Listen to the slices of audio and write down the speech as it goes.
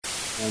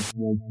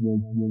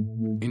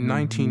In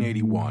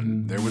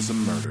 1981, there was a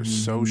murder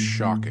so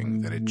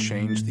shocking that it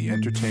changed the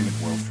entertainment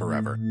world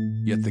forever,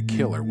 yet the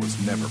killer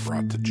was never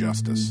brought to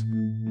justice.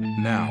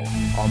 Now,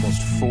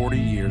 almost 40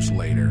 years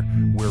later,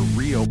 we're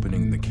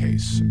reopening the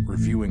case,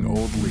 reviewing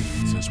old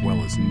leads as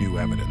well as new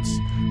evidence,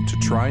 to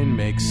try and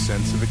make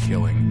sense of a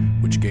killing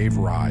which gave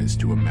rise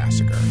to a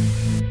massacre.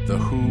 The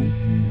who,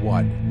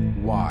 what,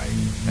 why,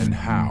 and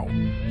how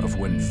of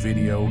when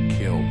video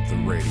killed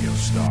the radio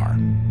star.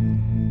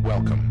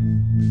 Welcome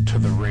to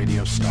the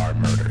Radio Star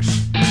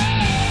Murders.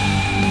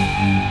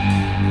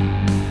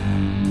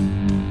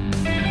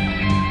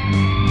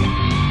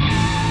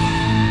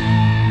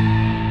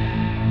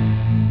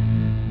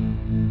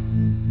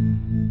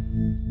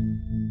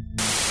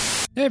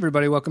 Hey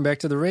everybody, welcome back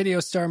to the Radio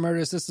Star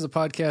Murders. This is a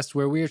podcast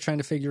where we are trying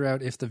to figure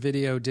out if the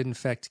video did in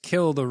fact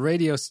kill the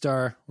radio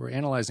star. We're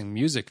analyzing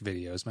music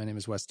videos. My name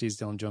is Wes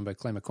Teasdale. I'm joined by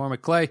Clay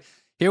McCormick. Clay,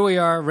 here we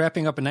are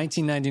wrapping up in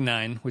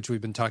 1999, which we've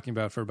been talking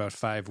about for about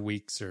 5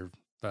 weeks or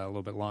a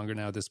little bit longer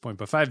now at this point,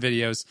 but 5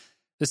 videos.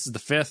 This is the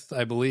 5th,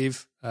 I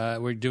believe.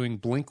 We're doing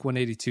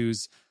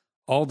blink-182's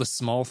All the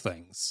Small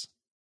Things.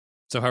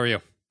 So how are you?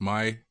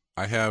 I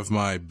have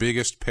my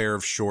biggest pair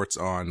of shorts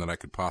on that I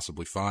could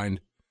possibly find.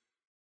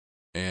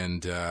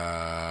 And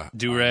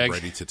do-rag. I'm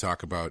ready to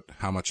talk about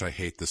how much I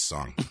hate this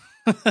song.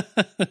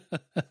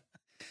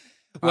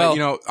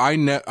 Well, I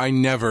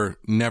never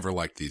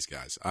liked these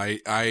guys.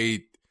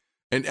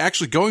 And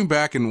actually going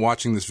back and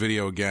watching this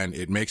video again,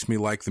 it makes me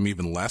like them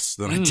even less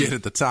than I did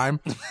at the time,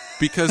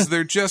 because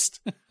they're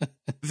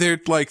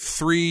like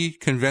 3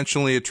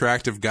 conventionally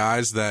attractive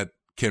guys that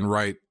can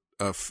write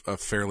a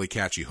fairly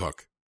catchy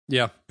hook.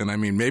 Yeah, and I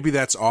mean, maybe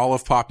that's all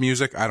of pop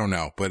music. I don't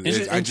know, but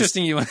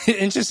interesting. You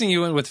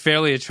went with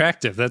fairly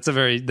attractive. That's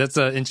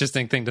an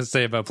interesting thing to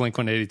say about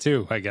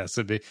Blink-182. I guess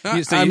would be.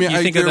 You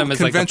think of them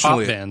as like a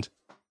pop band.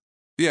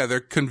 Yeah,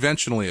 they're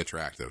conventionally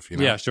attractive. You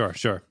know? Yeah,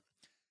 sure.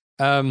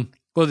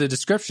 Well, the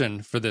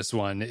description for this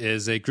one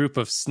is a group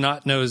of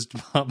snot-nosed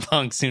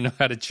punks who know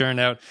how to churn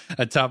out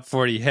a top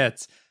 40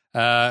 hit.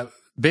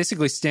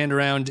 Basically stand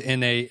around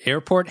in a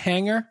airport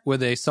hangar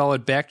with a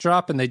solid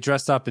backdrop, and they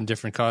dress up in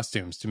different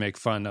costumes to make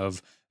fun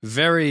of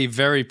very,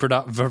 very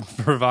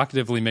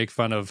provocatively make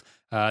fun of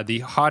the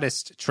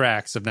hottest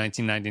tracks of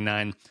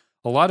 1999,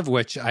 a lot of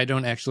which I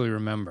don't actually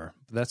remember.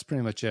 But that's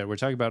pretty much it. We're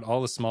talking about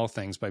All the Small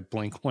Things by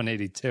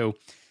Blink-182.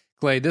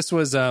 Clay, this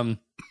was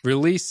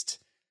released.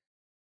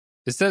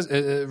 It says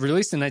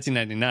released in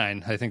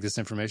 1999. I think this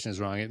information is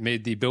wrong. It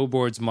made the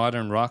Billboard's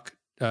Modern Rock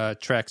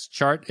tracks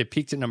chart. It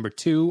peaked at number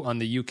 2 on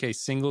the UK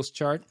singles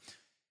chart.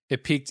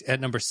 It peaked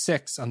at number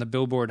 6 on the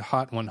Billboard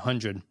Hot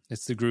 100.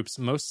 It's the group's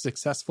most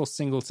successful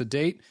single to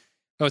date.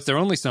 Oh, it's their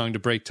only song to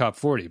break top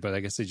 40, but I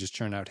guess they just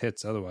churn out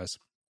hits otherwise.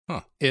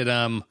 Huh.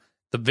 The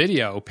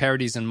video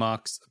parodies and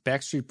mocks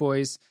Backstreet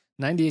Boys,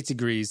 98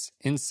 Degrees,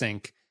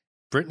 NSYNC,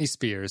 Britney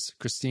Spears,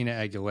 Christina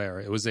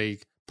Aguilera. It was a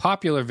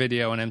popular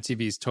video on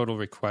MTV's Total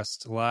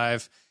Request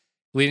Live,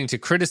 leading to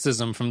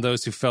criticism from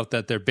those who felt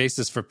that their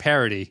basis for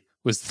parody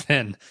was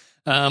thin.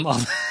 All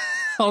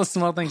the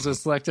Small Things was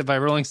selected by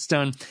Rolling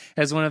Stone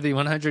as one of the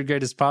 100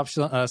 greatest pop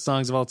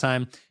songs of all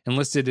time, and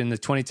listed in the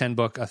 2010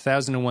 book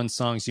 1001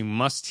 Songs You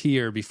Must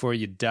Hear Before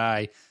You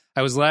Die.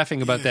 I was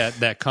laughing about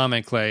that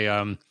comment, Clay.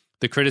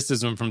 The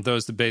criticism from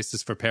those the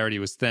basis for parody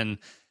was thin.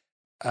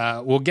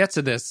 We'll get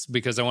to this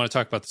because I want to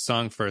talk about the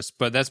song first,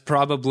 but that's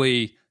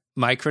probably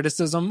my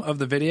criticism of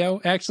the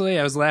video, actually.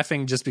 I was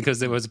laughing just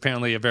because it was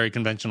apparently a very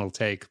conventional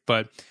take.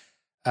 But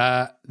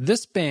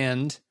this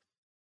band...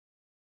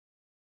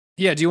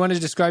 Yeah, do you want to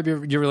describe your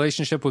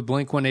relationship with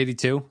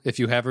Blink-182? If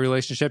you have a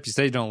relationship, you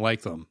say you don't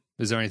like them.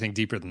 Is there anything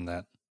deeper than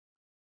that?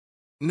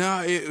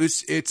 No, they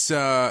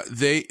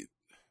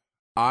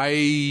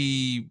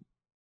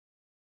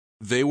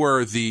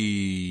were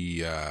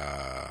the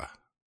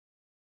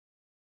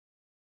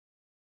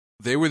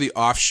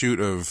offshoot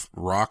of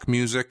rock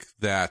music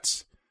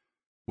that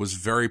was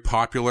very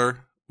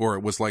popular, or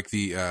it was like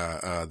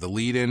the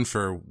lead-in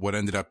for what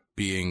ended up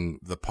being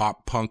the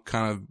pop punk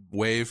kind of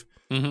wave.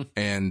 Mm-hmm.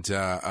 And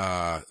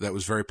that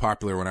was very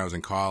popular when I was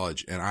in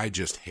college, and I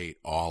just hate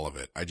all of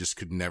it. I just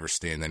could never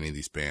stand any of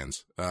these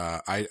bands.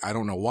 I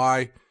don't know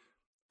why.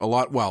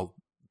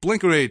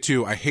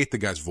 Blink-182, I hate the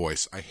guy's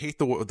voice. I hate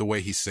the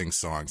way he sings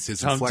songs.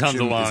 His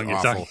inflection is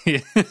awful.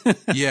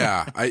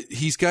 Yeah,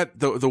 he's got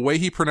the way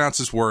he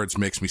pronounces words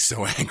makes me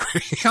so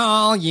angry.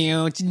 Call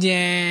you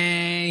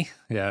today.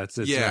 Yeah, it's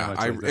yeah,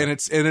 very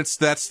much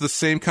that's the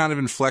same kind of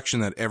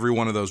inflection that every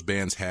one of those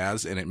bands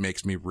has, and it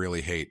makes me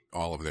really hate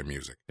all of their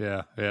music.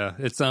 Yeah.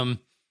 It's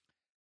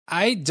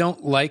I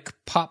don't like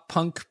pop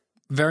punk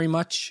very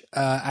much.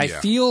 I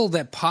feel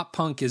that pop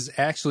punk is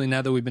actually,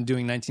 now that we've been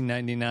doing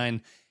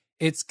 1999.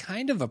 It's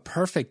kind of a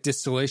perfect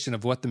distillation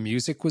of what the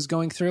music was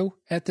going through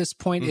at this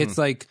point. Mm-hmm. It's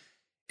like,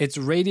 it's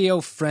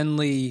radio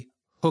friendly,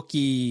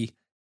 hooky,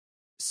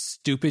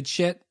 stupid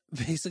shit,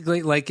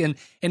 basically. Like, and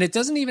it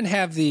doesn't even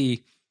have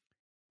the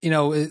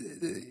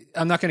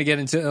I'm not going to get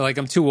into, like,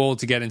 I'm too old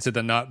to get into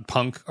the not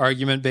punk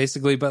argument,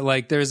 basically, but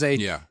like there's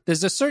a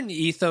certain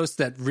ethos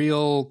that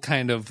real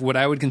kind of what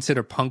I would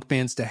consider punk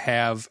bands to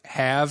have,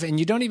 and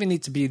you don't even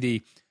need to be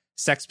the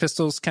Sex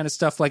Pistols kind of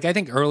stuff. Like, I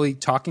think early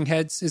Talking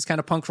Heads is kind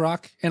of punk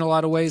rock in a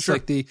lot of ways. Sure.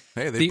 Like they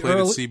played at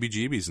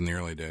CBGB's in the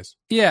early days.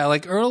 Yeah,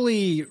 like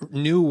early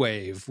new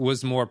wave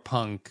was more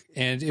punk,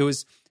 and it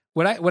was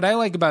what I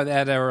like about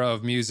that era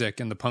of music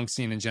and the punk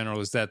scene in general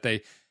is that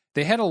they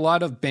had a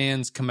lot of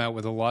bands come out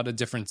with a lot of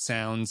different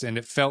sounds, and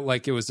it felt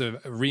like it was a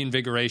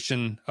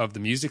reinvigoration of the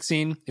music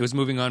scene. It was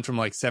moving on from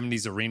like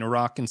 70s arena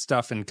rock and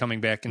stuff and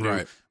coming back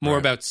into more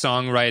about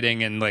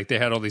songwriting, and like they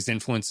had all these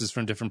influences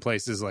from different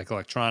places like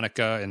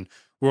electronica and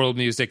world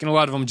music, and a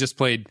lot of them just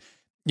played,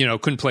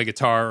 couldn't play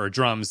guitar or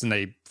drums, and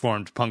they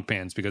formed punk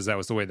bands because that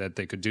was the way that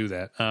they could do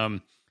that.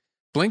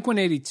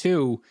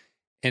 Blink-182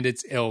 and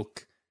its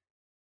ilk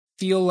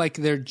feel like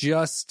they're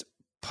just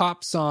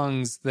pop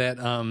songs that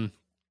kind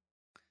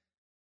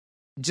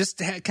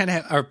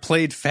of are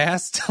played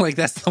fast. Like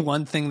that's the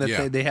one thing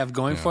that they have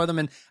going for them.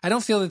 And I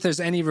don't feel that there's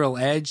any real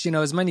edge,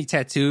 as many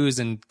tattoos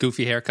and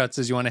goofy haircuts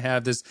as you want to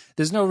have.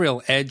 There's no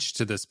real edge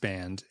to this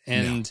band.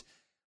 And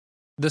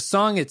the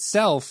song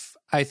itself,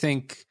 I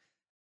think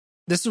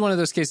this is one of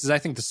those cases. I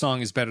think the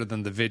song is better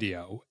than the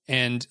video,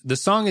 and the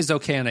song is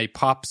okay on a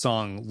pop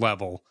song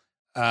level.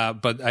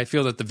 But I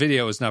feel that the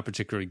video is not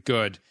particularly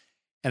good.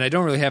 And I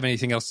don't really have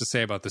anything else to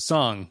say about the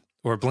song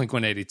or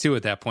Blink-182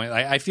 at that point.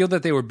 I feel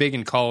that they were big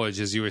in college,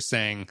 as you were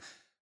saying,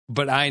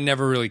 but I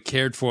never really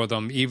cared for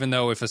them, even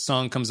though if a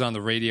song comes on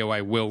the radio,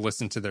 I will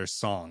listen to their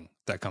song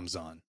that comes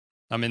on.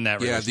 I'm in that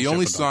relationship. Yeah,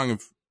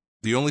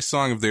 the only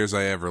song of theirs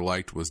I ever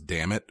liked was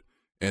Damn It.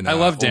 And I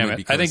love Damn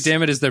It. I think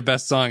Damn It is their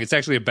best song. It's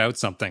actually about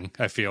something,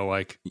 I feel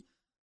like.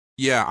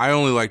 Yeah, I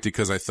only liked it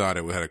because I thought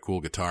it had a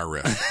cool guitar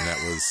riff. And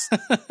that was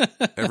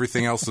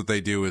everything else that they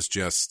do is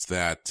just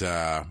that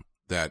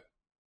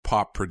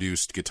pop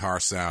produced guitar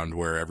sound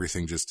where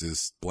everything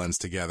just blends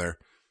together.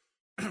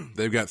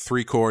 They've got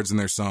 3 chords in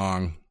their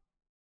song.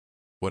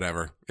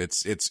 Whatever.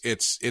 It's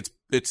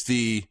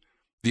the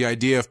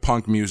idea of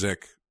punk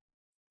music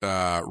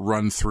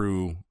run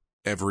through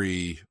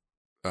every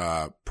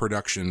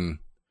production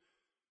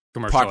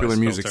popular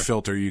music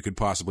filter you could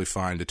possibly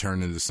find to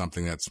turn into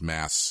something that's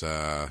mass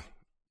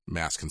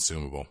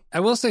consumable. I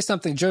will say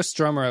something. Joe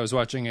Strummer, I was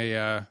watching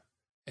a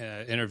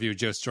interview with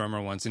Joe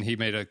Strummer once, and he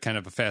made a kind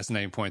of a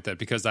fascinating point that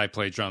because I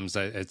play drums,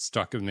 it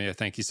stuck with me. I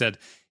think he said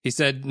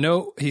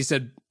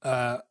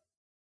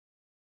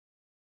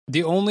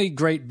the only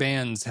great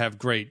bands have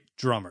great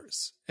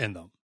drummers in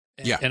them.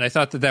 Yeah. And I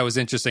thought that was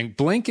interesting.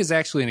 Blink is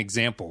actually an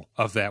example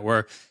of that,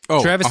 where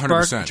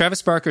 100%.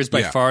 Travis Barker is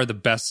by far the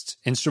best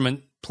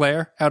instrument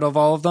player out of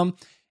all of them.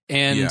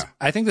 And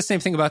I think the same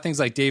thing about things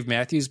like Dave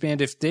Matthews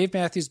Band. If Dave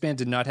Matthews Band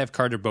did not have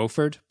Carter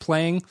Beauford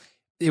playing,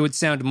 it would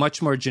sound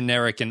much more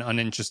generic and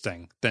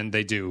uninteresting than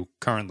they do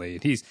currently.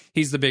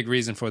 He's the big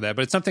reason for that.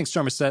 But it's something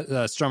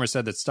Strummer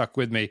said that stuck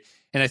with me,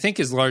 and I think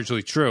is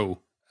largely true.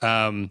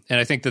 And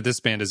I think that this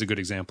band is a good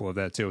example of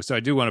that too. So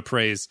I do want to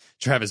praise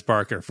Travis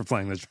Barker for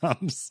playing the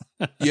drums.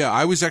 Yeah,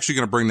 I was actually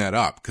going to bring that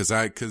up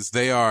because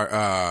they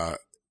are,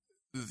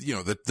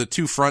 the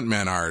 2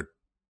 frontmen are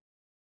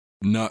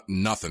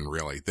nothing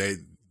really.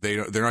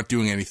 They're not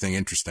doing anything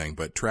interesting.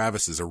 But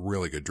Travis is a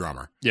really good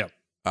drummer. Yeah.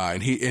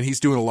 And he's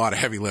doing a lot of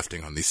heavy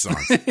lifting on these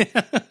songs.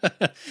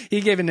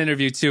 He gave an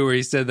interview too where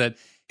he said that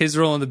his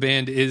role in the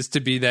band is to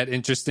be that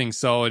interesting,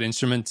 solid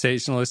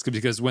instrumentationalist,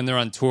 because when they're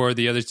on tour,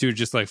 the other 2 are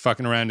just like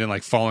fucking around and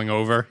like falling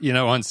over,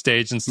 on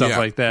stage and stuff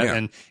like that. Yeah.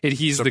 And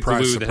he's the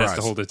glue that has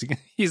to hold it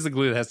together. He's the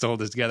glue that has to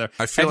hold it together.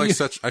 I feel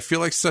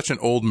like such an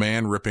old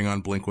man ripping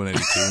on Blink-182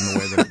 in the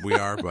way that we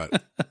are.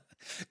 But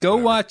go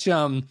watch.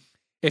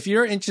 If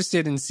you're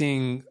interested in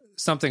seeing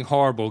something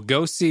horrible,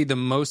 go see the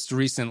most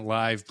recent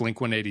live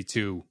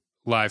Blink-182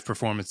 live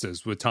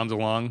performances with Tom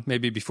DeLonge,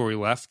 maybe before he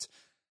left.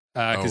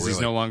 Because he's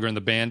no longer in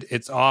the band.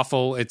 It's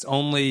awful. It's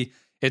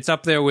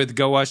up there with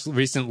go watch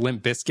recent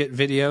Limp Bizkit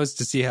videos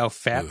to see how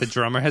fat the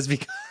drummer has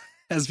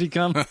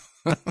become.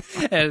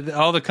 And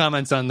all the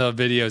comments on the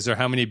videos are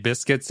how many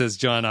biscuits has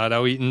John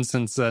Otto eaten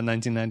since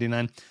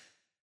 1999.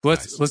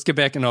 Let's get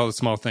back into all the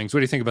small things.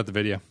 What do you think about the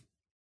video?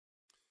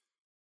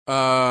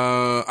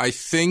 I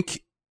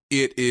think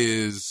it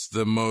is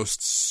the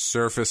most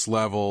surface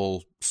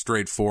level,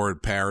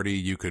 straightforward parody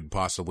you could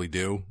possibly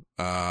do.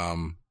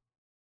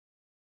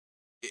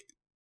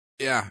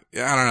 Yeah,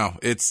 I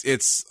don't know.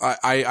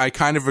 I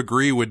kind of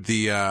agree with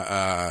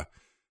the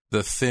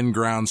thin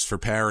grounds for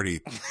parody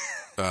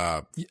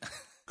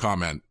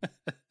comment,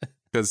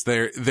 because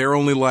they're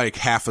only like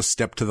half a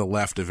step to the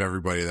left of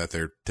everybody that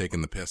they're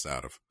taking the piss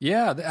out of.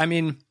 Yeah, I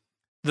mean,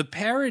 the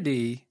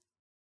parody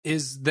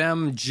is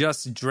them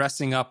just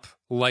dressing up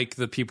like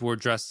the people were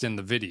dressed in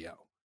the video.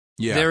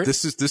 Yeah,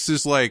 this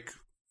is like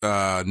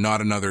not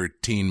another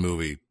teen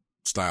movie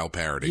style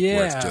parody,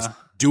 where it's just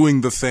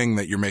doing the thing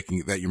that you're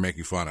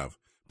making fun of,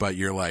 but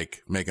you're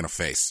like making a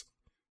face.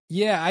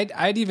 Yeah,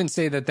 I'd even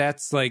say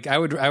that's like I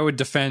would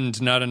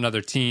defend not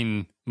another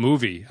teen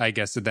movie, I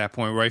guess, at that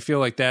point, where I feel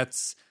like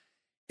that's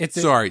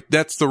Sorry,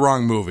 that's the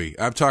wrong movie.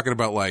 I'm talking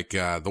about like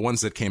the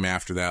ones that came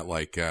after that,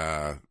 like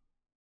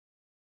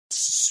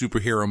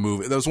superhero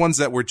movie. Those ones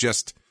that were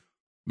just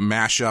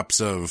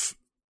mashups of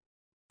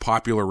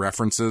popular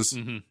references.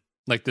 Mm-hmm.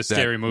 Like the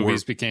scary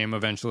movies became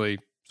eventually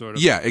sort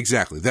of. Yeah,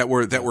 exactly. That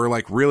were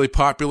like really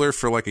popular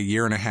for like a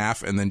year and a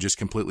half and then just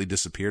completely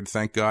disappeared,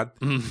 thank God.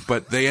 Mm-hmm.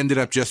 But they ended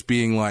up just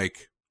being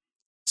like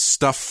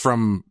stuff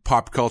from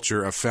pop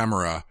culture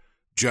ephemera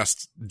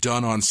just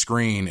done on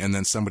screen, and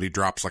then somebody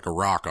drops like a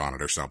rock on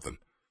it or something.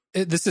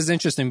 This is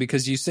interesting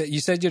because you said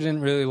you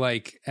didn't really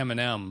like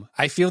Eminem.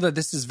 I feel that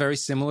this is very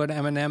similar to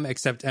Eminem,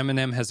 except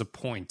Eminem has a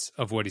point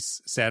of what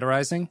he's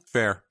satirizing.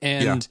 Fair.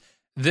 And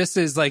this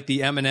is like the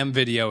Eminem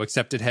video,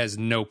 except it has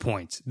no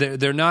point.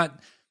 They're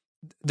not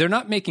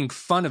making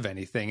fun of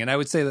anything. And I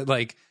would say that,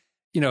 like,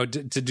 you know,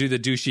 to do the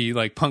douchey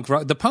like punk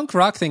rock, the punk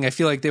rock thing, I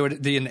feel like they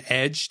would be an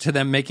edge to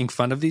them making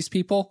fun of these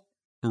people.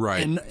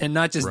 Right. And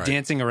not just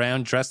dancing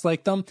around dressed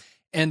like them.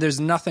 And there's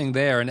nothing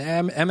there. And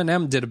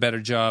Eminem did a better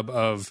job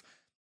of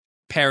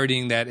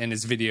parodying that in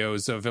his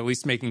videos, of at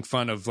least making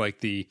fun of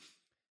like the,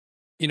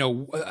 you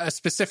know, a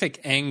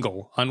specific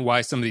angle on why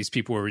some of these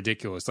people were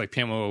ridiculous, like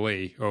Pamela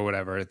Lee or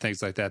whatever, and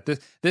things like that.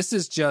 This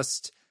is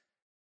just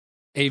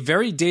a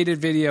very dated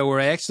video where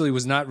I actually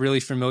was not really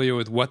familiar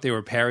with what they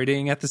were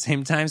parodying at the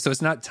same time. So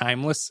it's not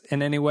timeless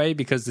in any way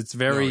because it's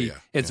very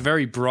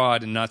very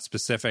broad and not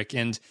specific.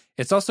 And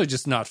it's also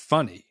just not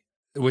funny,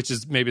 which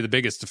is maybe the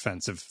biggest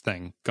offensive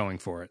thing going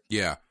for it.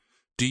 Yeah.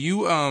 Do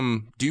you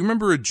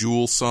remember a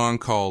Jewel song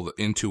called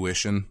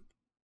Intuition?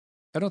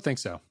 I don't think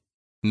so.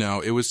 No,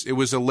 it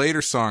was a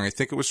later song. I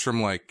think it was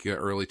from like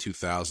early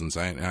 2000s.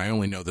 I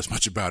only know this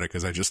much about it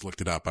because I just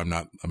looked it up. I'm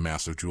not a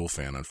massive Jewel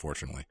fan,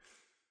 unfortunately.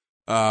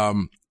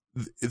 The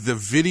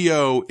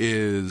video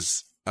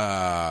is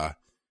half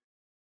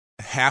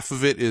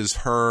of it is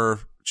her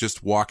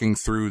just walking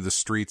through the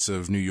streets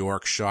of New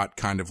York, shot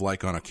kind of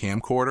like on a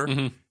camcorder,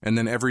 mm-hmm. and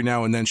then every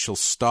now and then she'll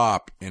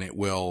stop and it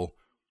will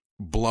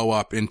blow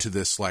up into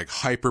this like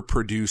hyper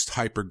produced,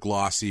 hyper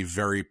glossy,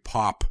 very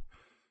pop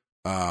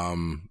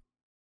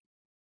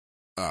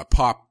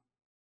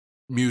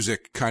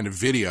music kind of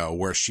video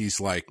where she's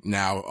like,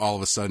 now all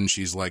of a sudden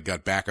she's like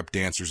got backup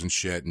dancers and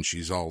shit and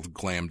she's all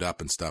glammed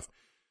up and stuff.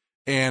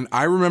 And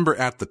I remember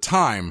at the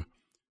time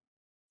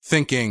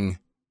thinking,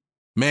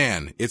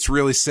 man, it's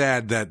really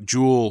sad that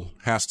Jewel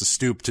has to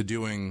stoop to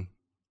doing,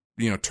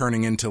 you know,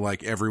 turning into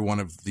like every one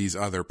of these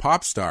other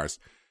pop stars.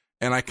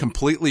 And I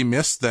completely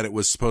missed that it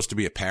was supposed to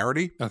be a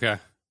parody. Okay.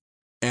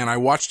 And I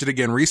watched it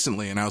again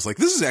recently and I was like,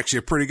 this is actually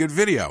a pretty good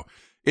video.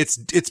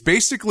 It's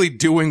basically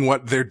doing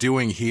what they're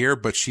doing here,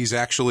 but she's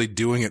actually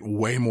doing it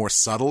way more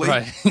subtly.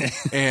 Right.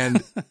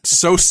 And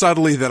so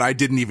subtly that I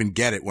didn't even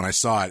get it when I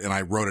saw it, and I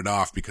wrote it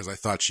off because I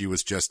thought she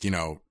was just, you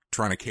know,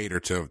 trying to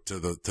cater to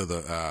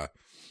the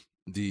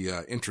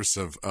interests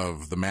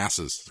of the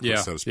masses,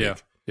 so to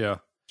speak. Yeah.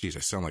 Jeez,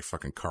 I sound like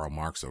fucking Karl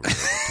Marx over there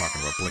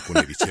talking about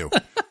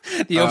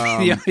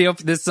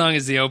Blink-182. This song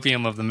is the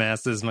opium of the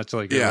masses, much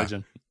like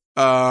religion.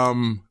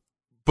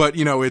 But,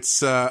 you know,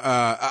 it's,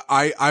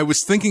 I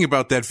was thinking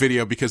about that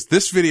video because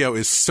this video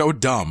is so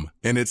dumb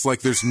and it's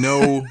like there's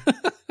no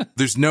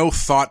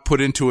thought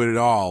put into it at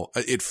all.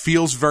 It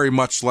feels very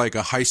much like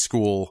a high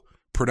school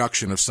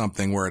production of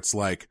something where it's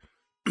like,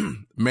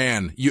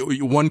 man,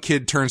 one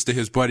kid turns to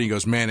his buddy and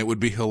goes, man, it would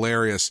be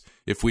hilarious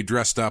if we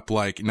dressed up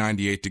like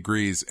 98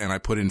 Degrees and I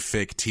put in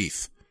fake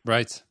teeth.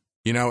 Right.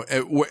 You know,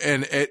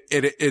 and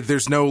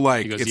there's no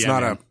like, goes, it's yeah,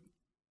 not man.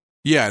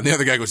 Yeah, and the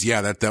other guy goes,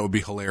 yeah, that would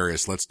be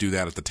hilarious. Let's do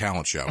that at the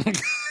talent show.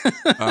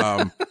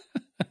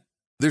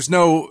 There's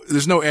no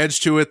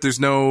edge to it.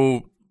 There's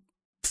no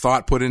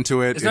thought put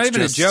into it. It's not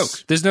even a joke.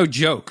 There's no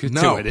joke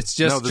to it. It's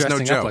just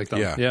dressing up like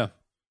them.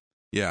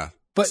 Yeah.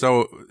 But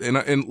so, and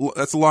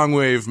that's a long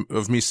way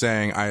of me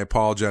saying I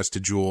apologize to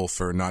Jewel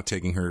for not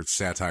taking her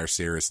satire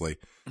seriously.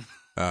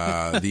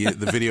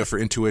 The video for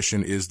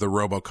Intuition is the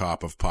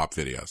RoboCop of pop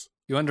videos.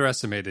 You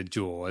underestimated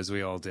Jewel, as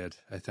we all did,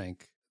 I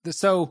think.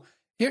 So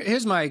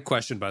here's my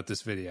question about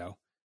this video.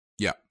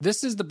 Yeah.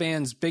 This is the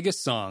band's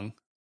biggest song,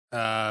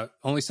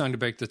 only song to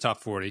break the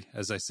top 40,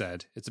 as I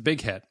said. It's a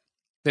big hit.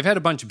 They've had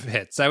a bunch of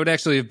hits. I would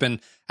actually have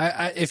been,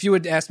 if you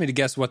would ask me to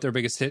guess what their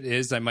biggest hit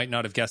is, I might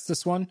not have guessed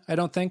this one, I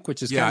don't think,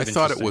 which is kind of I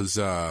thought it was,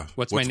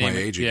 What's My Name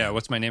Again? Yeah,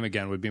 What's My Name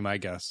Again would be my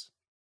guess.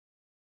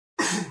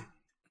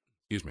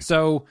 Excuse me.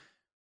 So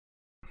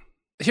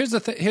here's the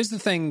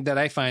thing that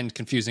I find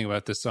confusing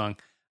about this song.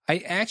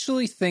 I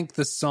actually think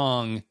the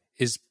song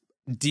is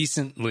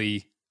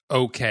decently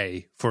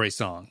okay for a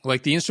song.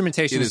 Like the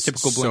instrumentation is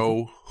typical Blink.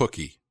 So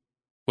hooky.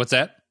 What's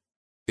that?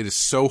 It is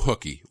so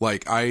hooky.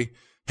 Like I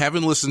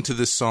haven't listened to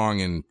this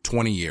song in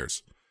 20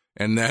 years.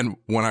 And then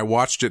when I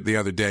watched it the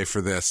other day for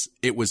this,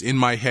 it was in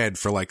my head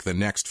for like the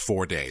next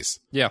 4 days.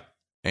 Yeah.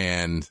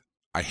 And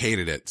I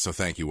hated it. So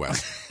thank you,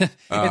 Wes.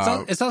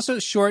 It's also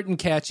short and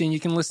catchy and you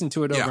can listen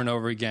to it over and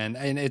over again.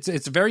 And it's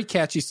a very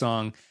catchy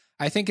song.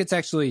 I think it's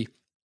actually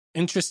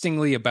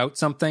interestingly about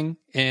something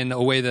in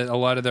a way that a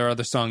lot of their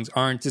other songs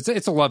aren't.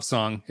 It's a love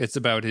song. It's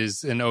about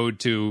an ode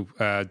to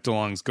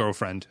DeLonge's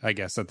girlfriend, I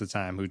guess, at the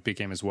time, who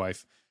became his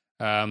wife.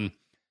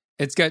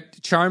 It's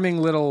got charming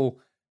little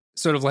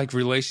sort of like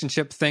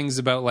relationship things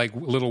about like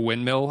little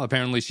windmill.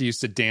 Apparently she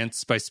used to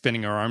dance by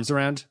spinning her arms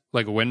around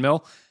like a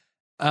windmill.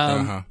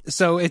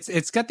 So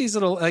it's got these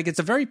little, like, it's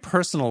a very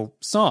personal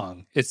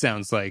song, it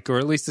sounds like, or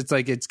at least it's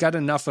like, it's got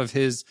enough of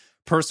his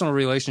personal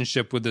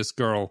relationship with this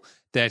girl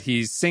that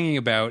he's singing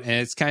about. And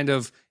it's kind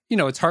of, you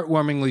know, it's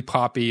heartwarmingly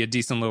poppy, a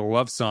decent little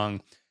love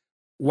song.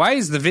 Why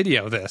is the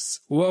video this?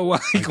 Why?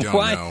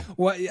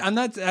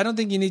 I don't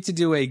think you need to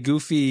do a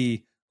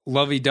goofy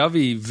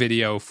lovey-dovey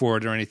video for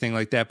it or anything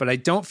like that, but I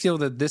don't feel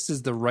that this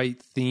is the right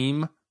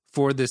theme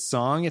for this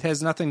song. It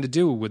has nothing to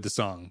do with the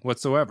song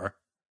whatsoever.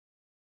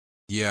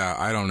 Yeah,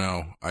 I don't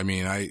know. I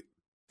mean,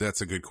 that's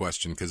a good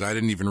question, because I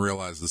didn't even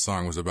realize the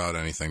song was about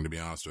anything, to be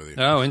honest with you.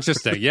 Oh,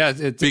 interesting. Yeah,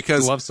 it's a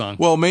love song.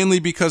 Well, mainly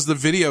because the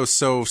video is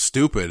so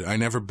stupid. I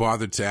never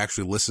bothered to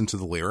actually listen to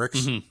the lyrics.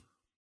 Mm-hmm.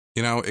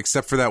 You know,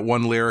 except for that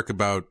one lyric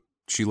about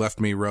she left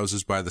me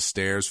roses by the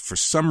stairs. For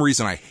some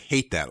reason, I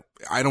hate that.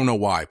 I don't know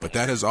why, but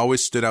that has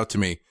always stood out to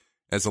me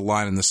as a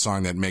line in the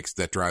song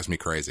that drives me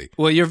crazy.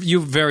 Well, you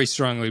very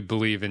strongly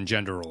believe in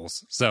gender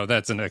roles, so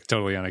that's a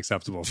totally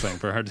unacceptable thing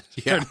for her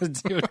to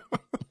do.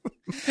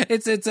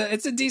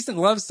 It's a decent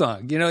love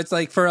song. You know, it's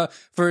like for a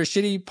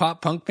shitty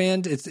pop punk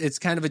band, it's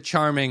kind of a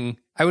charming,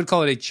 I would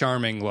call it a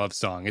charming love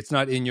song. It's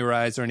not in your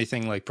eyes or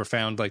anything like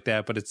profound like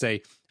that, but it's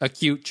a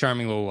cute,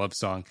 charming little love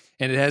song.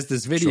 And it has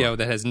this video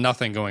that has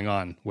nothing going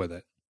on with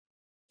it.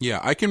 Yeah,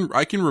 I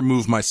can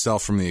remove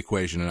myself from the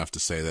equation enough to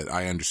say that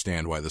I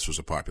understand why this was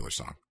a popular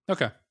song.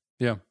 Okay.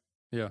 Yeah.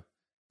 The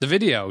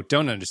video,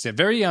 don't understand.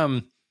 Very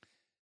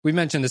we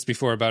mentioned this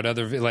before about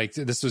other, like,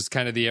 this was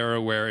kind of the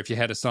era where if you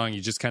had a song, you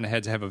just kind of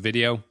had to have a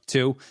video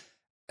too.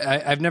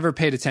 I've never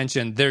paid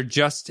attention. They're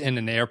just in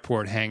an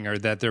airport hangar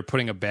that they're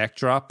putting a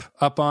backdrop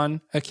up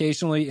on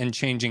occasionally and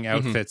changing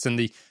outfits. Mm-hmm.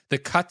 And the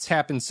cuts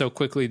happen so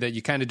quickly that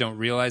you kind of don't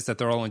realize that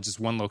they're all in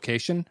just one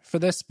location for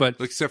this. But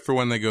except for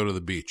when they go to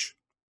the beach.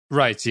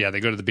 Right. Yeah.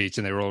 They go to the beach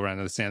and they roll around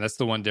in the sand. That's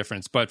the one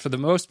difference. But for the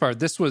most part,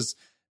 this was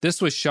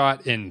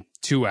shot in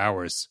 2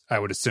 hours, I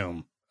would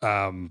assume.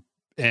 And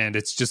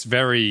it's just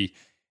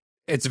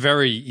it's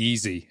very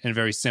easy and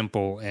very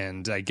simple.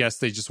 And I guess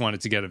they just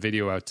wanted to get a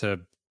video out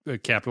to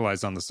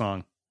capitalize on the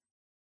song.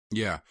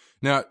 Yeah.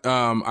 Now,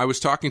 I was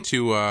talking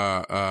to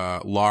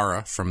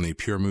Laura from the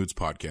Pure Moods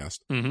podcast,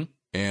 mm-hmm.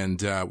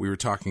 and we were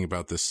talking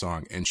about this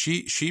song, and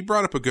she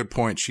brought up a good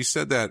point. She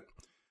said that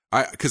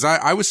because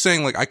I was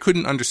saying, like, I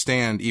couldn't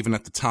understand even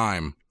at the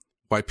time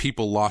why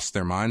people lost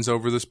their minds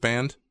over this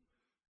band.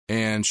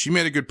 And she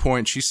made a good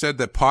point. She said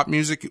that pop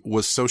music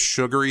was so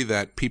sugary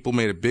that people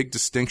made a big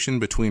distinction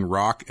between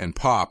rock and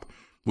pop,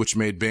 which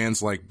made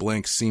bands like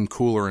Blink seem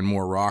cooler and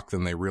more rock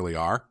than they really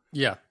are.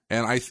 Yeah.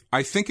 And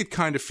I think it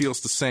kind of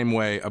feels the same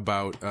way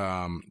about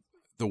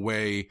the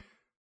way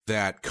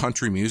that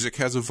country music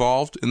has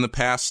evolved in the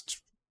past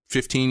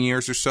 15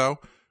 years or so,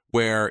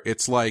 where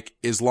it's like,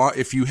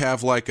 if you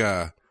have like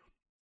a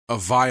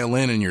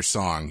violin in your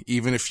song,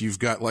 even if you've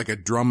got like a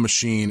drum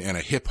machine and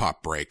a hip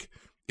hop break,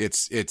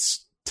 it's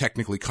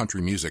technically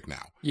country music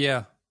now.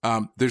 Yeah.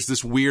 There's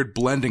this weird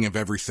blending of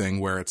everything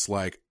where it's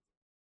like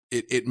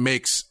it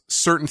makes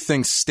certain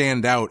things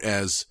stand out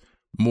as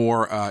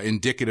more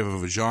indicative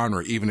of a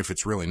genre, even if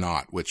it's really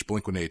not, which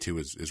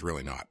blink-182 is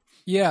really not.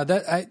 Yeah,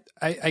 that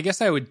I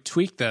guess I would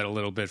tweak that a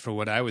little bit for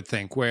what I would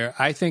think, where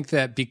I think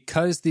that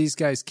because these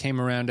guys came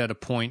around at a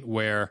point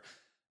where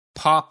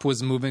pop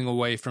was moving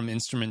away from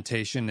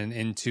instrumentation and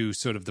into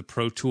sort of the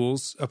Pro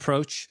Tools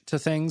approach to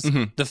things,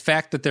 mm-hmm. the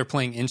fact that they're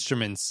playing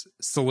instruments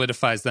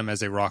solidifies them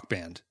as a rock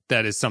band.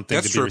 That is something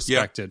That's to be true.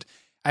 respected.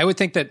 Yeah. I would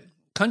think that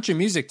country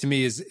music to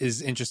me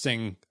is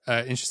interesting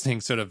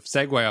sort of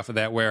segue off of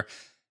that, where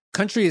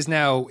country is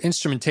now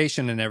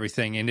instrumentation and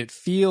everything, and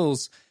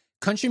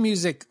country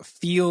music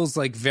feels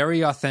like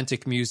very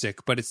authentic music,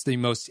 but it's the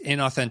most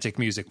inauthentic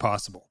music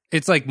possible.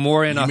 It's like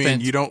more inauthentic. You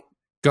mean you don't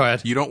Go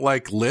ahead. You don't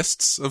like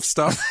lists of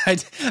stuff?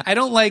 I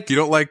don't like... You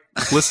don't like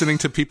listening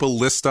to people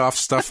list off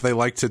stuff they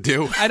like to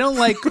do? I don't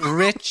like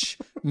rich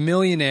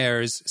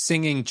millionaires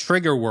singing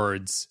trigger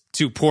words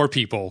to poor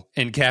people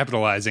and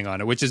capitalizing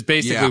on it, which is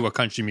basically what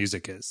country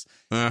music is.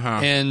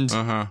 And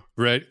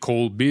red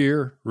cold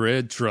beer,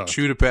 red truck.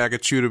 Chew tobacco,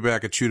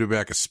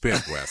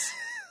 spit with.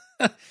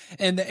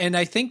 And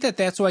I think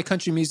that's why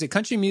country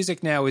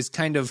music now is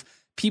kind of...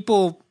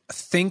 People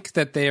think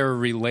that they are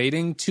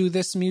relating to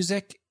this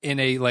music in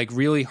a like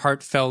really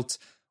heartfelt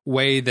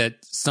way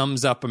that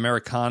sums up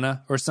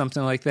Americana or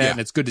something like that. Yeah. And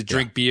it's good to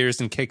drink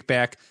beers and kick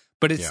back.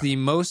 But it's the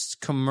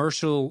most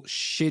commercial,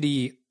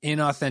 shitty,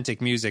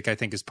 inauthentic music I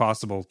think is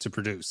possible to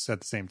produce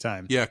at the same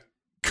time. Yeah.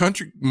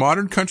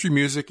 Modern country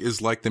music is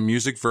like the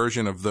music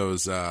version of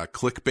those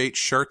clickbait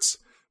shirts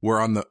where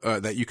on the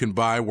that you can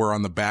buy, where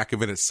on the back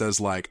of it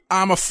says like,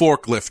 I'm a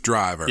forklift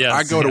driver. Yes,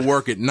 I go to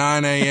work at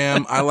 9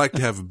 a.m. I like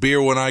to have a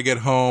beer when I get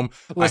home.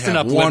 Listen I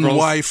have up, one liberals.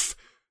 wife.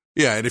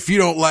 Yeah, and if you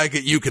don't like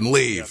it, you can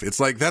leave. Yep. It's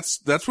like that's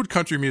what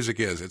country music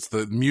is. It's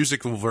the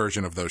musical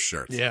version of those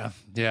shirts. Yeah,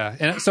 yeah.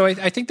 And so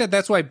I think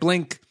that's why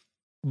Blink,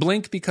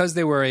 because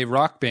they were a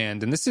rock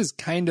band, and this is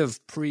kind of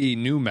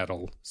pre-nu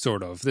metal,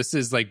 sort of. This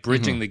is like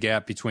bridging the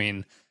gap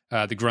between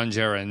the grunge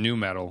era and nu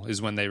metal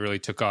is when they really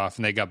took off,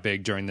 and they got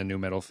big during the nu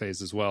metal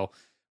phase as well.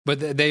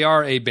 But they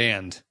are a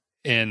band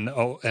in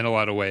a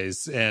lot of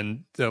ways,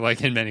 and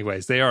like in many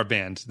ways, they are a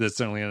band. That's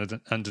certainly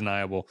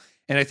undeniable.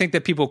 And I think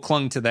that people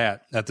clung to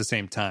that at the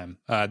same time.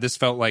 This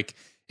felt like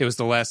it was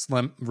the last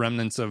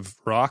remnants of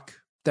rock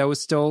that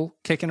was still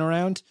kicking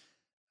around,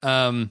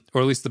 or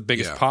at least the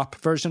biggest pop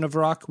version of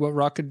rock, what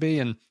rock could be.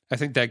 And I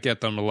think that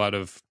get them a lot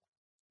of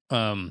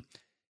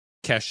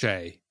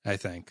cachet, I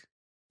think.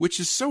 Which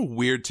is so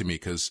weird to me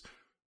because,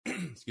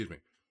 excuse me,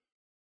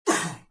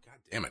 God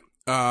damn it.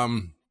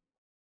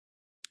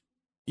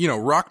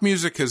 Rock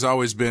music has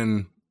always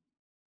been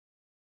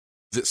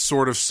this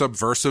sort of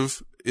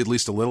subversive, at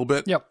least a little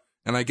bit. Yep.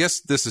 And I guess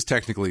this is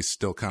technically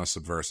still kind of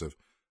subversive.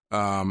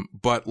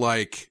 But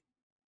like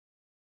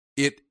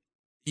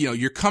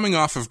you're coming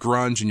off of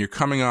grunge and you're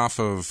coming off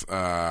of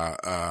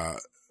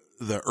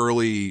the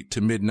early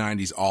to mid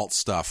 90s alt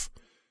stuff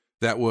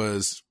that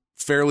was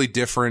fairly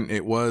different.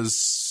 It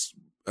was,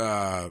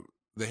 they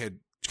had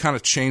kind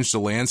of changed the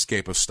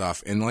landscape of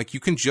stuff. And like, you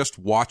can just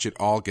watch it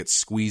all get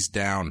squeezed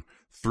down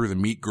through the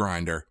meat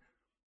grinder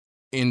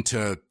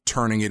into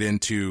turning it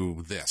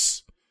into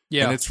this.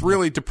 Yeah. And it's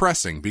really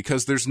depressing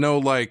because there's no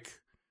like,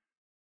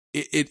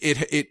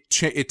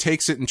 it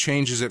takes it and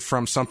changes it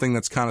from something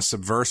that's kind of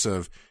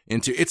subversive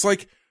into, it's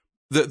like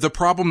the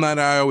problem that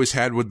I always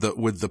had with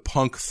the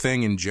punk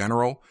thing in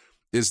general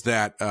is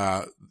that,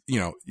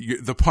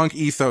 the punk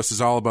ethos is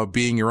all about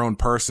being your own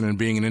person and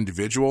being an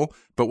individual.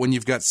 But when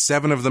you've got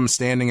 7 of them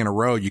standing in a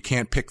row, you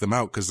can't pick them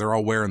out because they're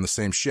all wearing the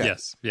same shit.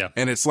 Yes. Yeah.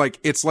 And it's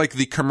like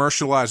the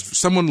commercialized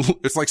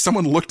it's like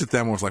someone looked at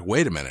them and was like,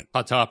 wait a minute.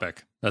 Hot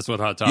Topic. That's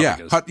what Hot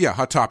Topic is.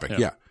 Hot Topic.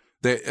 Yeah.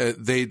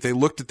 They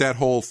looked at that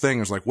whole thing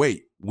and was like,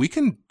 wait, we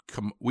can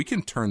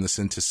turn this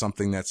into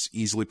something that's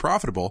easily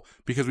profitable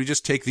because we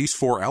just take these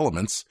 4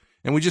 elements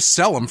and we just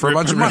sell them for a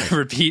bunch of money.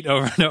 Repeat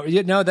over and over.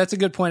 Yeah, no, that's a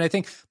good point. I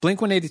think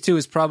Blink-182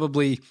 is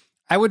probably,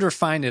 I would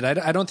refine it.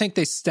 I don't think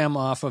they stem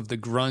off of the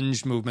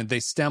grunge movement. They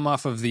stem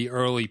off of the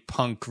early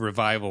punk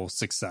revival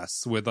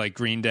success with like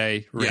Green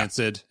Day,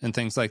 Rancid, and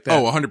things like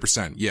that. Oh,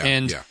 100%. Yeah.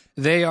 And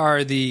they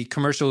are the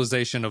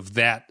commercialization of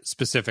that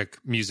specific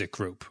music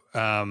group.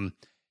 And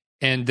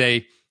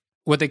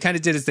what they kind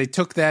of did is they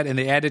took that and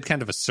they added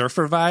kind of a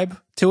surfer vibe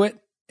to it.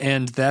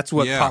 And that's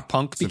what pop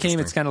punk became.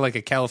 It's kind of like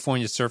a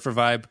California surfer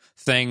vibe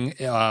thing,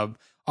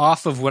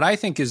 off of what I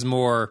think is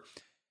more,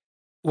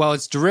 well,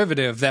 it's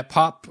derivative. That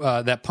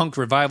punk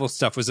revival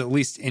stuff was at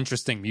least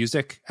interesting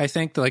music, I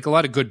think. Like a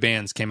lot of good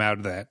bands came out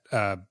of that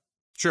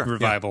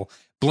revival. Yeah.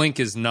 Blink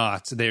is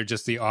not. They're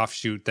just the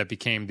offshoot that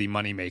became the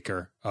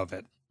moneymaker of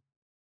it.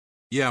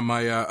 Yeah,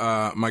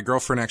 my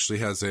girlfriend actually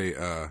has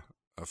a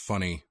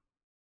funny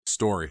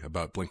story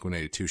about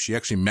Blink-182. She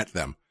actually met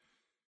them.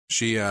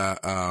 She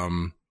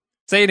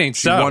Say it ain't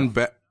she so. Won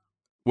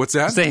What's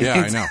that? Say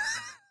I know.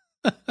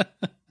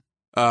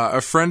 A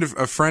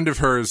friend of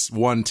hers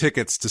won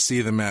tickets to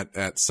see them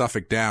at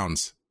Suffolk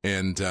Downs,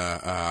 and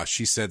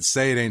she said,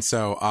 "Say it ain't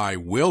so. I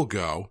will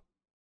go."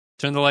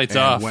 Turn the lights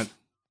off.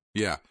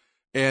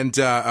 And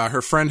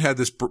her friend had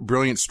this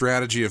brilliant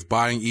strategy of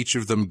buying each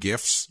of them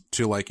gifts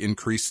to like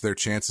increase their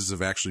chances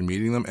of actually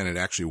meeting them, and it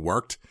actually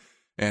worked.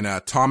 And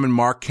Tom and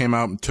Mark came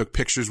out and took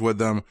pictures with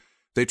them.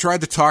 They tried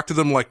to talk to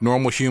them like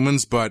normal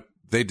humans, but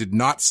they did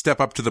not step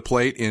up to the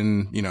plate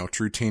in,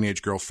 true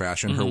teenage girl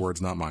fashion. Her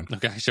words, not mine.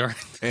 Okay, sure.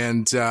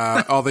 And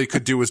all they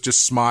could do was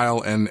just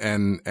smile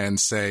and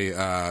say,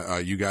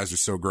 "You guys are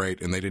so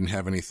great." And they didn't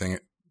have anything.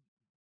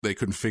 They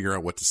couldn't figure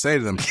out what to say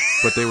to them,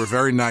 but they were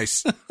very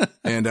nice.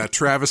 And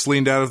Travis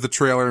leaned out of the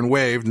trailer and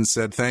waved and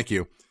said, "Thank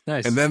you."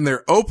 Nice. And then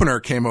their opener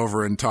came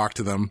over and talked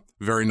to them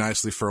very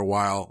nicely for a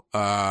while,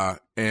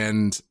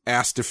 and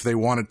asked if they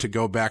wanted to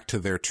go back to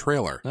their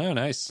trailer. Oh,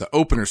 nice. The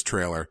opener's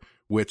trailer,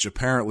 which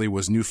apparently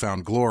was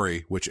Newfound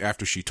Glory, which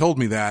after she told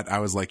me that, I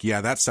was like,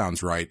 yeah, that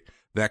sounds right.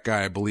 That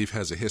guy, I believe,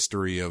 has a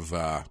history of,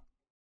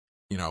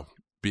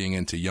 being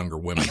into younger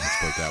women. Let's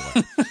put it that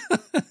way.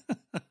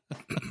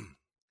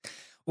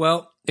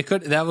 Well, it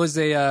could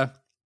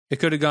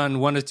have gone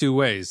one of two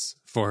ways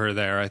for her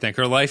there. I think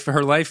her life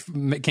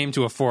came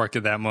to a fork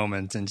at that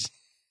moment, and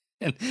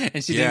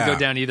she didn't go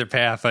down either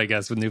path, I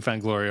guess, with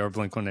Newfound Glory or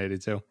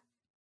Blink-182.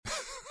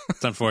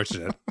 It's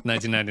unfortunate.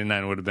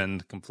 1999 would have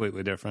been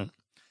completely different.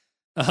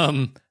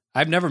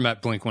 I've never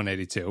met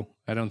Blink-182.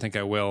 I don't think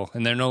I will.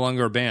 And they're no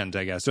longer a band,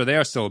 I guess. Or they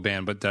are still a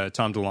band, but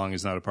Tom DeLonge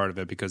is not a part of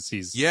it because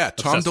he's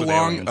Tom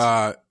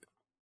DeLonge.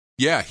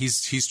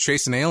 He's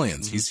chasing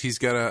aliens. Mm-hmm. He's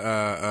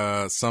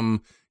got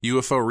some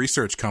UFO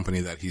research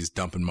company that he's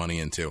dumping money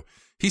into.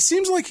 He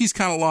seems like he's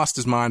kind of lost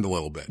his mind a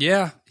little bit.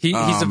 Yeah,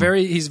 he's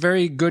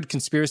very good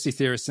conspiracy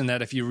theorist in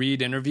that if you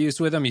read interviews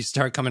with him, you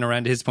start coming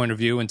around to his point of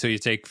view until you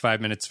take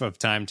 5 minutes of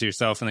time to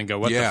yourself and then go,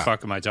 what the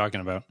fuck am I talking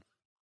about?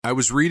 I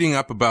was reading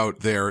up about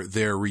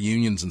their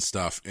reunions and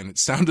stuff, and it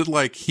sounded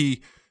like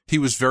he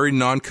was very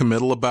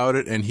non-committal about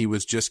it, and he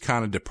was just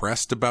kind of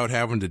depressed about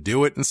having to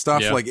do it and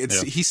stuff. Yeah,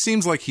 He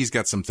seems like he's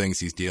got some things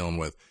he's dealing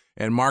with,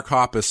 and Mark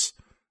Hoppus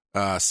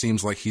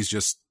seems like he's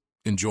just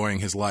enjoying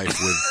his life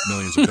with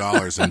millions of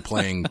dollars and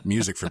playing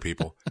music for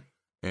people.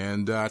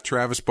 And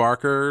Travis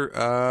Barker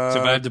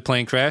survived a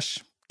plane crash,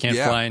 can't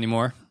fly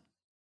anymore.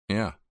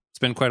 Yeah, it's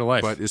been quite a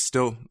life, but is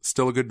still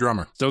a good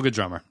drummer. Still a good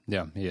drummer.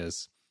 Yeah, he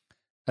is.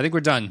 I think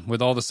we're done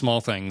with all the small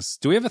things.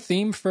 Do we have a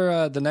theme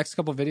for the next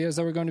couple of videos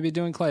that we're going to be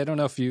doing, Clay? I don't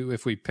know if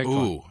we picked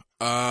one.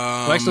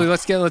 Well, actually,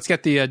 let's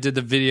get the did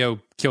the video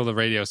kill the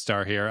radio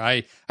star here?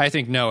 I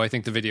think no. I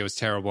think the video is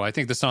terrible. I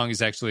think the song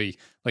is actually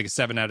like a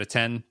 7 out of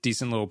 10,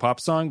 decent little pop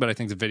song, but I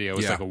think the video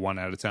is like a 1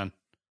 out of 10.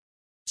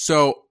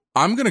 So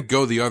I'm going to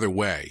go the other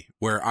way,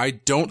 where I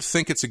don't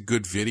think it's a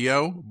good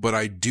video, but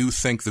I do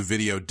think the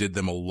video did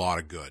them a lot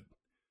of good.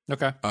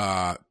 Okay.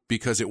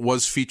 Because it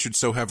was featured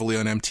so heavily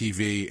on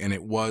MTV, and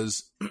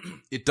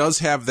it does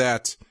have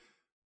that,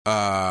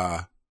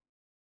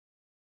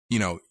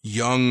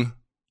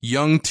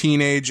 young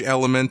teenage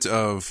element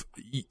of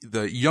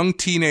the young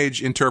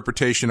teenage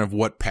interpretation of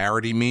what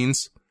parody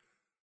means,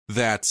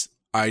 that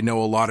I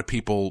know a lot of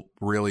people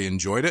really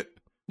enjoyed it.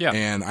 Yeah.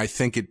 And I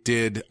think it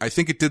did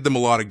them a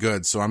lot of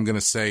good. So I'm going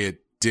to say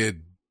it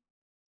did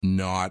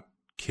not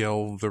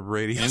kill the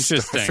radio.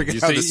 Interesting. I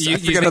forget how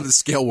the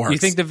scale works. You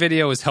think the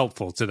video is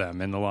helpful to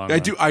them in the long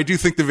run? I do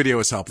think the video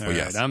is helpful. Right.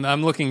 Yes.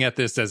 I'm looking at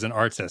this as an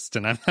artist,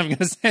 and I'm going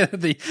to say that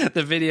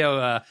the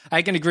video.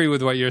 I can agree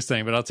with what you're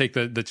saying, but I'll take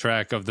the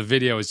track of the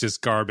video is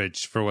just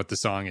garbage for what the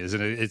song is,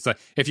 and it's like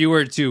if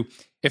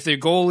the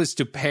goal is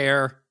to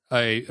pair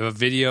a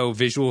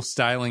visual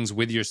stylings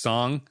with your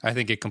song, I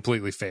think it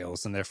completely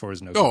fails, and therefore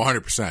is no. Oh,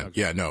 100%.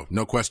 Okay. Yeah,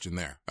 no question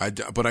there.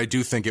 But I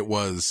do think it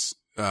was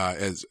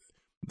as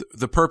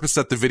the purpose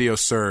that the video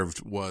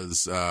served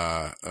was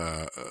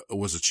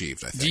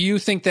achieved, I think. Do you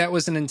think that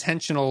was an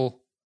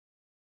intentional?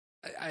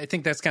 I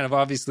think that's kind of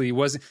obviously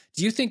wasn't.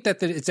 Do you think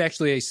that it's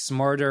actually a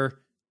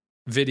smarter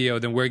video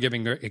than we're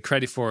giving it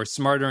credit for?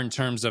 Smarter in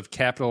terms of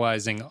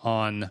capitalizing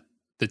on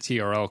the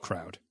TRL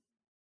crowd.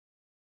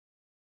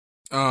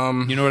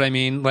 You know what I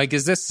mean? Like,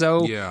 is this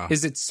so? Yeah.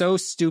 Is it so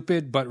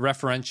stupid but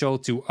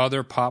referential to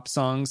other pop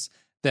songs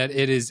that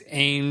it is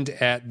aimed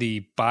at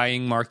the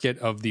buying market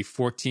of the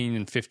 14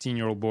 and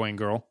 15-year-old boy and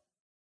girl?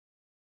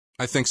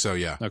 I think so.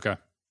 Yeah. Okay.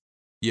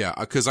 Yeah,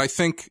 because I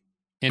think.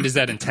 And is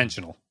that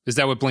intentional? Is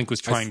that what Blink was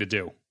trying to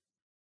do?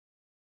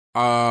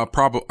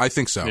 Probably. I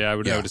think so. Yeah, I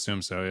would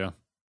assume so. Yeah.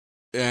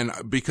 And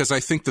because I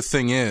think the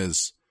thing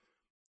is,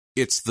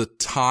 it's the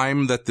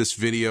time that this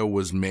video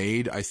was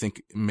made, I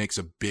think makes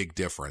a big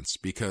difference,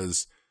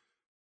 because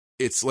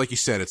it's like you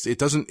said,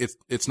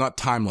 it's not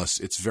timeless.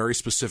 It's very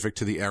specific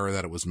to the era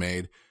that it was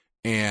made.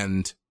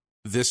 And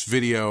this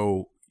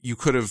video, you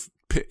could have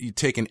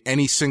taken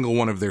any single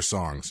one of their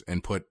songs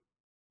and put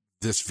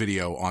this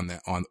video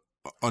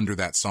under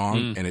that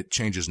song, and it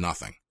changes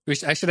nothing.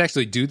 I should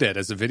actually do that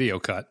as a video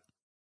cut.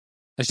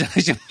 I should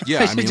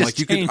like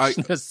you could change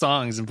the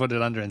songs and put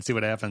it under and see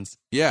what happens.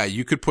 Yeah,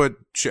 you could put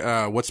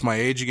 "What's My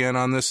Age Again"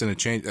 on this, and it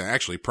changed.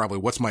 Actually, probably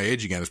 "What's My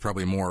Age Again" is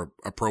probably a more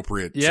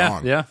appropriate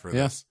song. For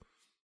this.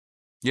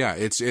 Yeah,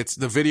 it's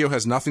the video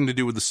has nothing to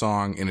do with the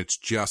song, and it's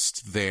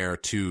just there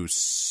to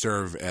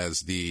serve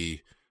as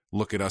the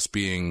look at us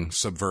being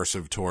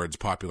subversive towards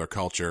popular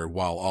culture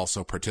while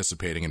also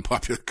participating in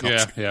popular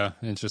culture. Yeah,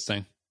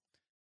 interesting.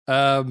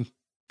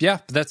 Yeah,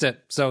 that's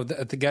it. So,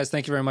 guys,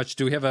 thank you very much.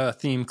 Do we have a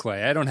theme,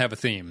 Clay? I don't have a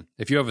theme.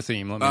 If you have a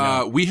theme, let me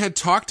know. We had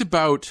talked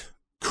about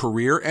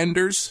career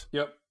enders.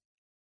 Yep.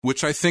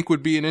 Which I think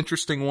would be an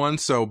interesting one.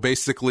 So,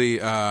 basically,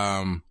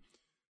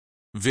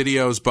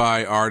 videos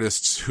by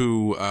artists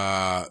who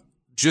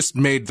just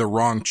made the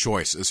wrong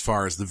choice as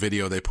far as the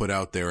video they put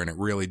out there, and it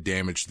really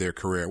damaged their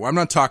career. Well, I'm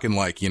not talking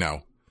like,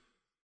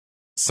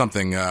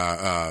 something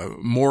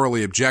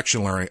morally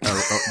objectionable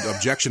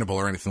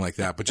or anything like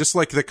that, but just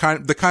like the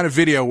kind of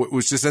video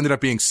which just ended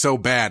up being so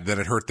bad that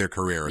it hurt their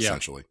career,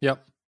 essentially.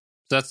 Yep.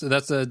 That's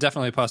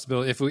definitely a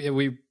possibility. If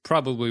we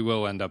probably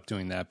will end up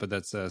doing that, but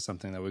that's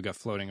something that we've got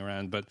floating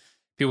around. But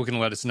people can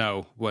let us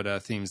know what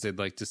themes they'd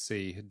like to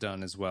see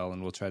done as well,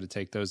 and we'll try to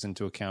take those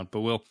into account.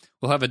 But we'll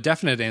have a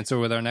definite answer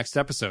with our next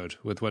episode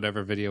with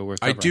whatever video we're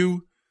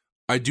covering.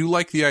 I do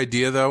like the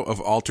idea though of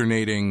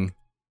alternating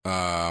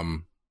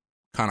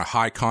kind of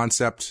high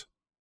concept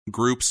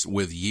groups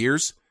with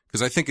years,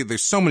 because I think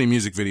there's so many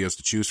music videos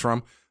to choose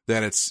from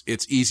that it's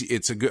easy.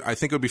 I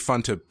think it would be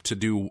fun to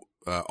do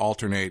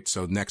alternate.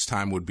 So next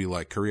time would be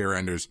like career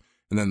enders,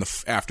 and then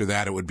after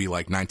that it would be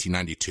like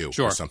 1992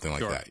 or something like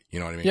that. You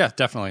know what I mean? Yeah,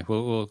 definitely.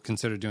 We'll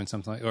consider doing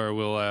something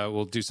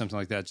we'll do something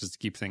like that just to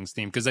keep things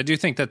themed, because I do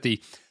think that the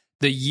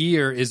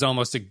year is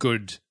almost a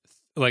good.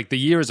 Like, the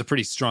year is a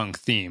pretty strong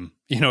theme.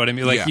 You know what I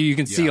mean? Like, you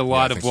can see a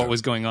lot of what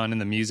was going on in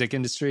the music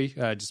industry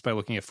just by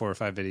looking at 4 or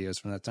 5 videos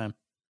from that time.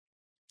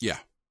 Yeah.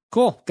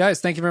 Cool.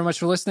 Guys, thank you very much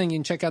for listening. You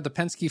can check out the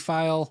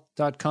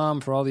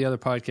PenskeyFile.com for all the other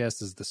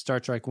podcasts. There's the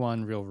Star Trek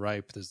one, Real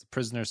Ripe. There's the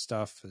Prisoner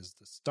stuff. There's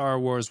the Star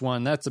Wars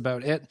one. That's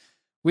about it.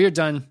 we are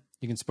done.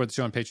 You can support the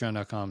show on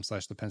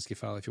patreon.com/The Penske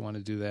File if you want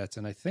to do that.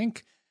 And I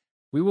think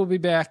we will be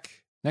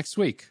back next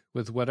week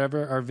with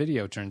whatever our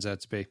video turns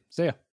out to be. See ya.